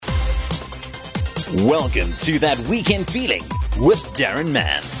Welcome to That Weekend Feeling with Darren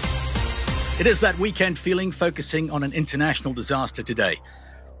Mann. It is That Weekend Feeling, focusing on an international disaster today.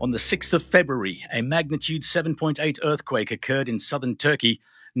 On the 6th of February, a magnitude 7.8 earthquake occurred in southern Turkey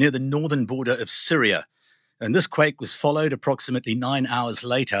near the northern border of Syria. And this quake was followed approximately 9 hours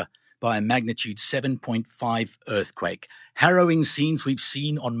later by a magnitude 7.5 earthquake. Harrowing scenes we've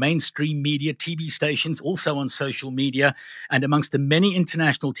seen on mainstream media, TV stations, also on social media, and amongst the many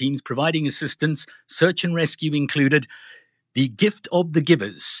international teams providing assistance, search and rescue included, the gift of the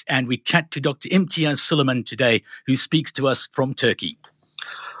givers. And we chat to Dr. Imtiaz Suleiman today, who speaks to us from Turkey.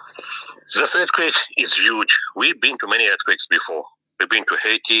 This earthquake is huge. We've been to many earthquakes before. We've been to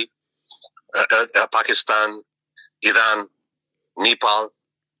Haiti, Pakistan, Iran, Nepal,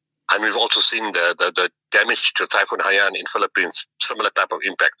 and we've also seen the damage to Typhoon Haiyan in Philippines, similar type of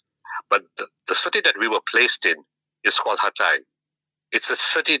impact. But the city that we were placed in is called Hatay. It's a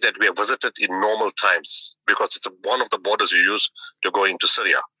city that we have visited in normal times because it's one of the borders you use to go into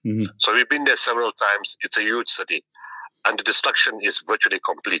Syria. Mm-hmm. So we've been there several times. It's a huge city, and the destruction is virtually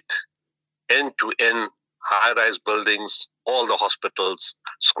complete. End-to-end, high-rise buildings, all the hospitals,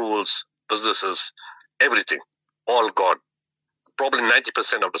 schools, businesses, everything, all gone. Probably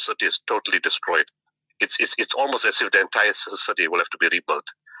 90% of the city is totally destroyed. It's almost as if the entire city will have to be rebuilt.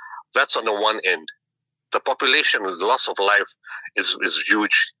 That's on the one end. The population, the loss of life is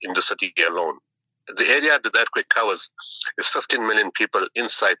huge in the city alone. The area that the earthquake covers is 15 million people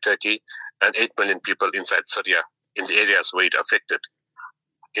inside Turkey and 8 million people inside Syria in the areas where it affected.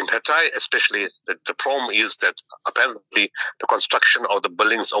 In Hatay especially, the problem is that apparently the construction of the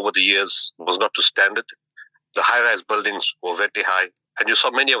buildings over the years was not to standard. The high-rise buildings were very high. And you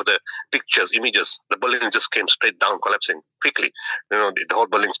saw many of the pictures, images. The building just came straight down, collapsing quickly. The whole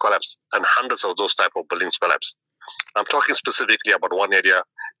buildings collapsed. And hundreds of those type of buildings collapsed. I'm talking specifically about one area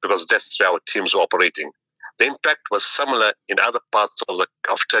because that's where our teams were operating. The impact was similar in other parts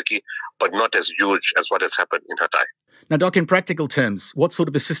of Turkey, but not as huge as what has happened in Hatay. Now, Doc, in practical terms, what sort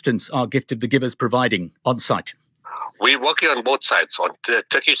of assistance are Gift of the Givers providing on site? We're working on both sides, on the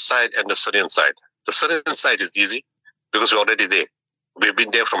Turkish side and the Syrian side. The Syrian side is easy because we're already there. We've been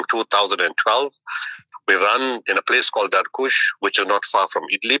there from 2012. We run in a place called Darkush, which is not far from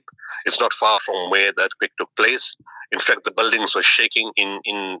Idlib. It's not far from where the earthquake took place. In fact, the buildings were shaking in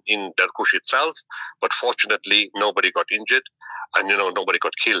Darkush itself, but fortunately, nobody got injured and, nobody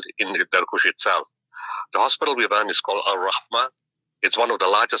got killed in Darkush itself. The hospital we run is called Al-Rahma. It's one of the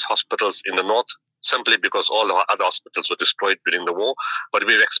largest hospitals in the north, simply because all our other hospitals were destroyed during the war. But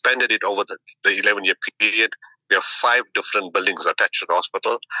we've expanded it over the 11-year period. We have 5 different buildings attached to the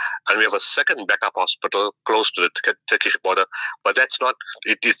hospital, and we have a second backup hospital close to the Turkish border. But that's not,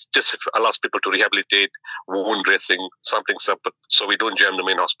 it just allows people to rehabilitate, wound dressing, something simple. So we don't jam the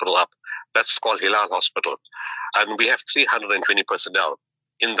main hospital up. That's called Hilal Hospital. And we have 320 personnel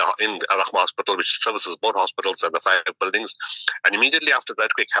in the Al-Rahma Hospital, which services both hospitals and the 5 buildings. And immediately after the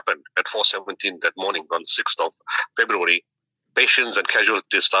earthquake happened at 4:17 that morning on 6th of February, patients and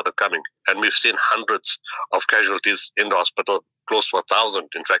casualties started coming. And we've seen hundreds of casualties in the hospital, close to 1,000,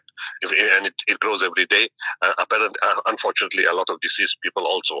 in fact, and it grows every day. Unfortunately, a lot of deceased people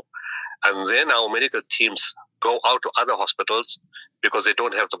also. And then our medical teams go out to other hospitals because they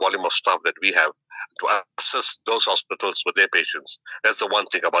don't have the volume of staff that we have to assist those hospitals with their patients. That's the one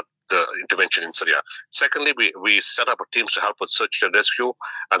thing about the intervention in Syria. Secondly, we set up teams to help with search and rescue,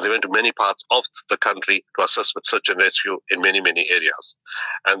 and they went to many parts of the country to assist with search and rescue in many, many areas.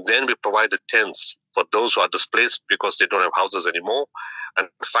 And then we provided tents for those who are displaced because they don't have houses anymore. And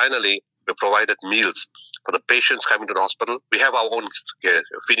finally, we provided meals for the patients coming to the hospital. We have our own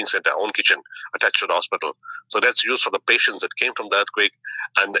feeding center, our own kitchen attached to the hospital. So that's used for the patients that came from the earthquake,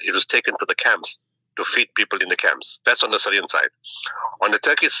 and it was taken to the camps to feed people in the camps. That's on the Syrian side. On the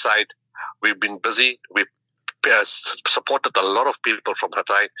Turkish side, we've been busy. We supported a lot of people from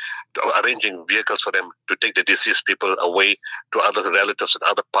Hatay, arranging vehicles for them to take the deceased people away to other relatives in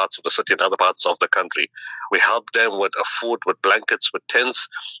other parts of the city and other parts of the country. We helped them with food, with blankets, with tents,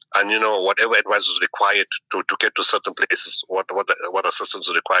 and whatever advice was required to get to certain places, what assistance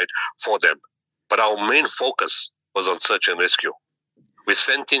was required for them. But our main focus was on search and rescue. We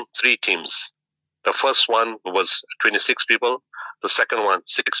sent in 3 teams. The first one was 26 people, the second one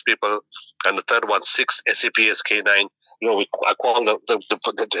 6 people, and the third one 6 SCPS K9. I call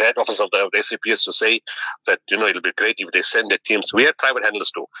the head office of the SCPS to say that it'll be great if they send their teams. We had private handlers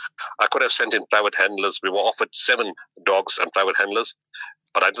too. I could have sent in private handlers. We were offered 7 dogs and private handlers.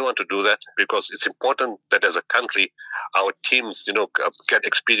 But I don't want to do that because it's important that as a country, our teams, get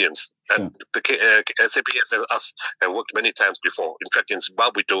experience. And the SAPS and us have worked many times before. In fact, in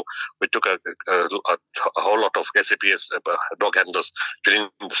Zimbabwe too, we took a whole lot of SAPS dog handlers during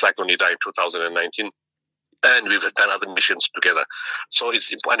the Cyclone Idai in 2019. And we've done other missions together. So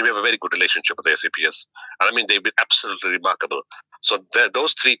it's important. We have a very good relationship with the SAPS. And I mean, they've been absolutely remarkable. So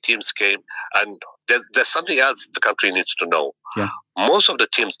those three teams came, and there's something else the country needs to know. Yeah. Most of the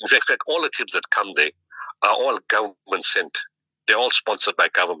teams, in fact, all the teams that come there are all government sent. They're all sponsored by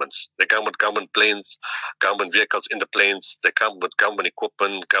governments. They come with government planes, government vehicles in the planes. They come with government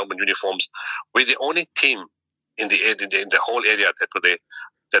equipment, government uniforms. We're the only team in the whole area that were there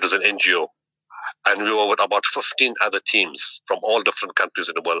that is an NGO. And we were with about 15 other teams from all different countries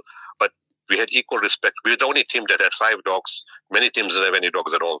in the world. But we had equal respect. We were the only team that had 5 dogs. Many teams didn't have any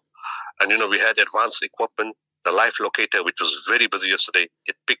dogs at all. And, we had advanced equipment. The live locator, which was very busy yesterday,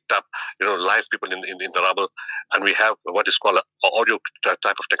 it picked up, live people in the rubble. And we have what is called an audio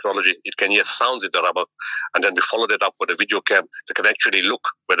type of technology. It can hear sounds in the rubble. And then we follow that up with a video cam that can actually look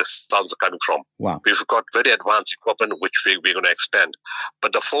where the sounds are coming from. Wow. We've got very advanced equipment, which we're going to expand.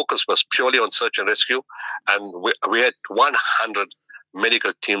 But the focus was purely on search and rescue. And we had 100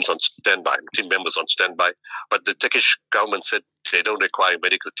 medical teams on standby, team members on standby. But the Turkish government said they don't require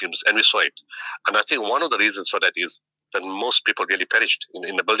medical teams, and we saw it. And I think one of the reasons for that is that most people really perished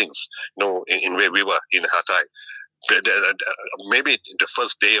in the buildings, in where we were in Hatay. Maybe in the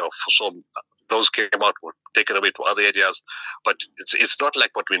first day or so, those came out, were taken away to other areas. But it's not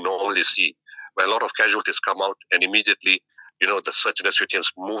like what we normally see, where a lot of casualties come out and immediately, the search and rescue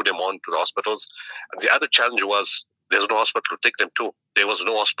teams move them on to the hospitals. And the other challenge was there's no hospital to take them to. There was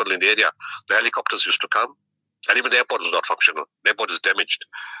no hospital in the area. The helicopters used to come, and even the airport was not functional. The airport is damaged.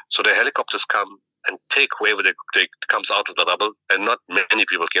 So the helicopters come and take whoever comes out of the rubble, and not many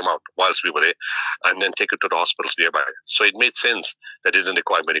people came out whilst we were there, and then take it to the hospitals nearby. So it made sense that it didn't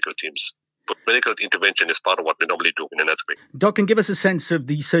require medical teams. But medical intervention is part of what we normally do in an earthquake. Doc, can give us a sense of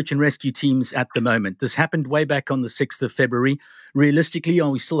the search and rescue teams at the moment. This happened way back on the 6th of February. Realistically, are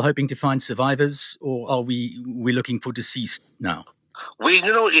we still hoping to find survivors, or are we looking for deceased now?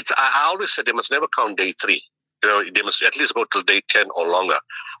 I always said they must never count day 3. They must at least go till day 10 or longer.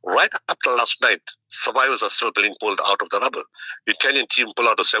 Right up to last night, survivors are still being pulled out of the rubble. The Italian team pulled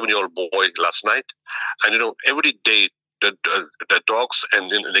out a 7-year-old boy last night. And, every day, the dogs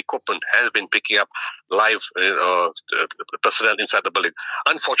and the equipment has been picking up live personnel inside the building.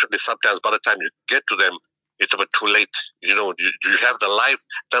 Unfortunately, sometimes by the time you get to them, it's about too late. You have the live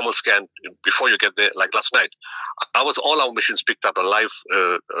thermal scan before you get there, like last night. All our missions picked up a live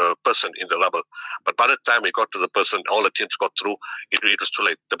person in the rubble. But by the time we got to the person, all the teams got through, it was too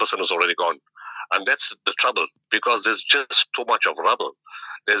late. The person was already gone. And that's the trouble, because there's just too much of rubble.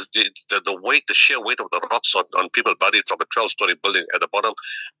 There's the weight, the sheer weight of the rocks on people buried from a 12-story building at the bottom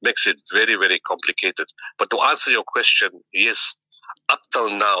makes it very, very complicated. But to answer your question, yes, up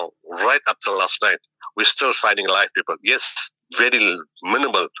till now, right up till last night, we're still finding live people. Yes, very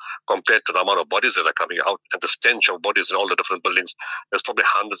minimal compared to the amount of bodies that are coming out and the stench of bodies in all the different buildings. There's probably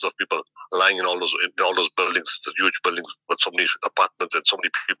hundreds of people lying in all those buildings, the huge buildings with so many apartments and so many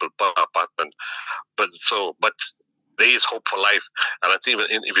people per apartment. But there is hope for life. And I think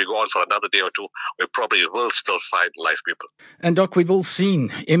if we go on for another day or two, we probably will still find live people. And Doc, we've all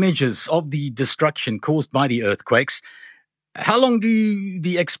seen images of the destruction caused by the earthquakes. How long do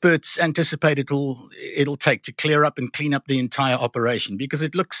the experts anticipate it'll take to clear up and clean up the entire operation? Because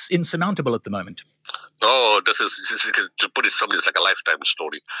it looks insurmountable at the moment. Oh, this is to put it simply, it's like a lifetime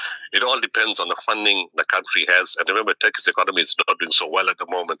story. It all depends on the funding the country has. And remember, Turkey's economy is not doing so well at the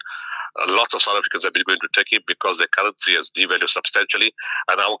moment. Lots of South Africans have been going to Turkey because their currency has devalued substantially,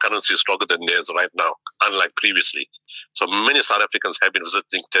 and our currency is stronger than theirs right now, unlike previously. So many South Africans have been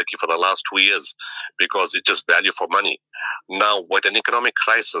visiting Turkey for the last 2 years because it's just value for money. Now, with an economic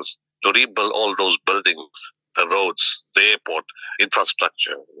crisis, to rebuild all those buildings, the roads, the airport,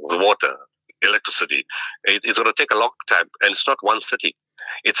 infrastructure, the water, electricity, it's going to take a long time. And it's not one city.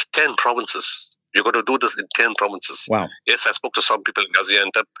 It's 10 provinces. You're going to do this in 10 provinces. Wow. Yes, I spoke to some people in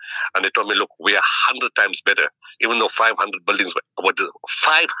Gaziantep, and they told me, look, we are 100 times better. Even though 500 buildings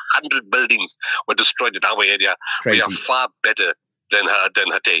were destroyed in our area, Crazy. We are far better than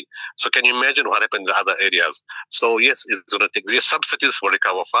Hatay. So can you imagine what happened in other areas? So yes, it's going to take. Yes, some cities will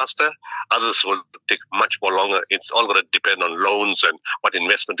recover faster. Others will take much more longer. It's all going to depend on loans and what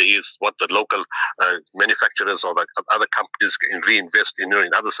investment there is, what the local manufacturers or the other companies can reinvest in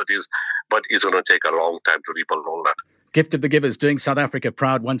other cities. But it's going to take a long time to rebuild all that. Gift of the Givers, doing South Africa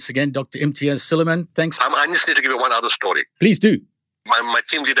proud once again. Dr. Imtiaz Sooliman, thanks. I just need to give you one other story. Please do. My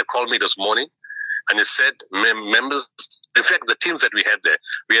team leader called me this morning and he said, members, in fact, the teams that we had there,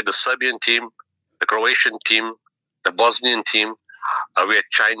 we had the Serbian team, the Croatian team, the Bosnian team, we had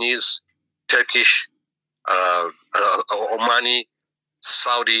Chinese, Turkish, Omani,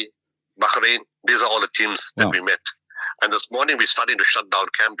 Saudi, Bahrain. These are all the teams that we met. And this morning we're starting to shut down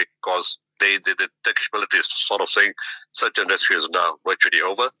camp because the Turkish military is sort of saying search and rescue is now virtually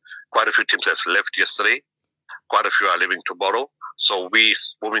over. Quite a few teams have left yesterday. Quite a few are leaving tomorrow. So we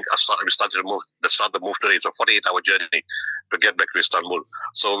started to start the move today. It's a 48-hour journey to get back to Istanbul.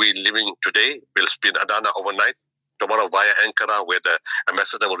 So we're leaving today. We'll be in Adana overnight. Tomorrow via Ankara, where the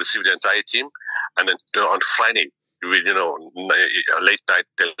ambassador will receive the entire team. And then on Friday, late night,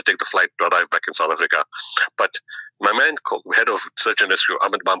 they'll take the flight to arrive back in South Africa. But my man, head of search and rescue,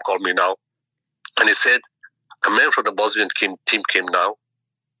 Ahmed Bam, called me now. And he said, a man from the Bosnian team came now.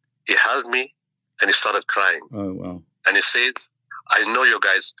 He held me and he started crying. Oh, wow. And he says, I know you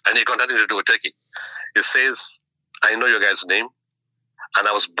guys, and he got nothing to do with Turkey. He says, I know your guys' name, and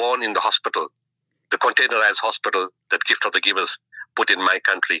I was born in the hospital, the containerized hospital that Gift of the Givers put in my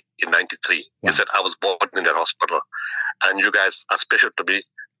country in 93. Wow. He said, I was born in that hospital, and you guys are special to me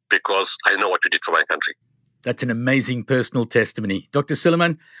because I know what you did for my country. That's an amazing personal testimony. Dr.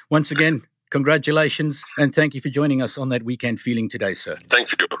 Suleiman, once again, congratulations, and thank you for joining us on That Weekend Feeling today, sir.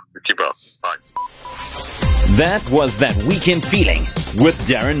 Thank you. Keep up. Bye. That was That Weekend Feeling with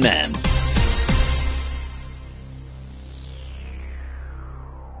Darren Mann.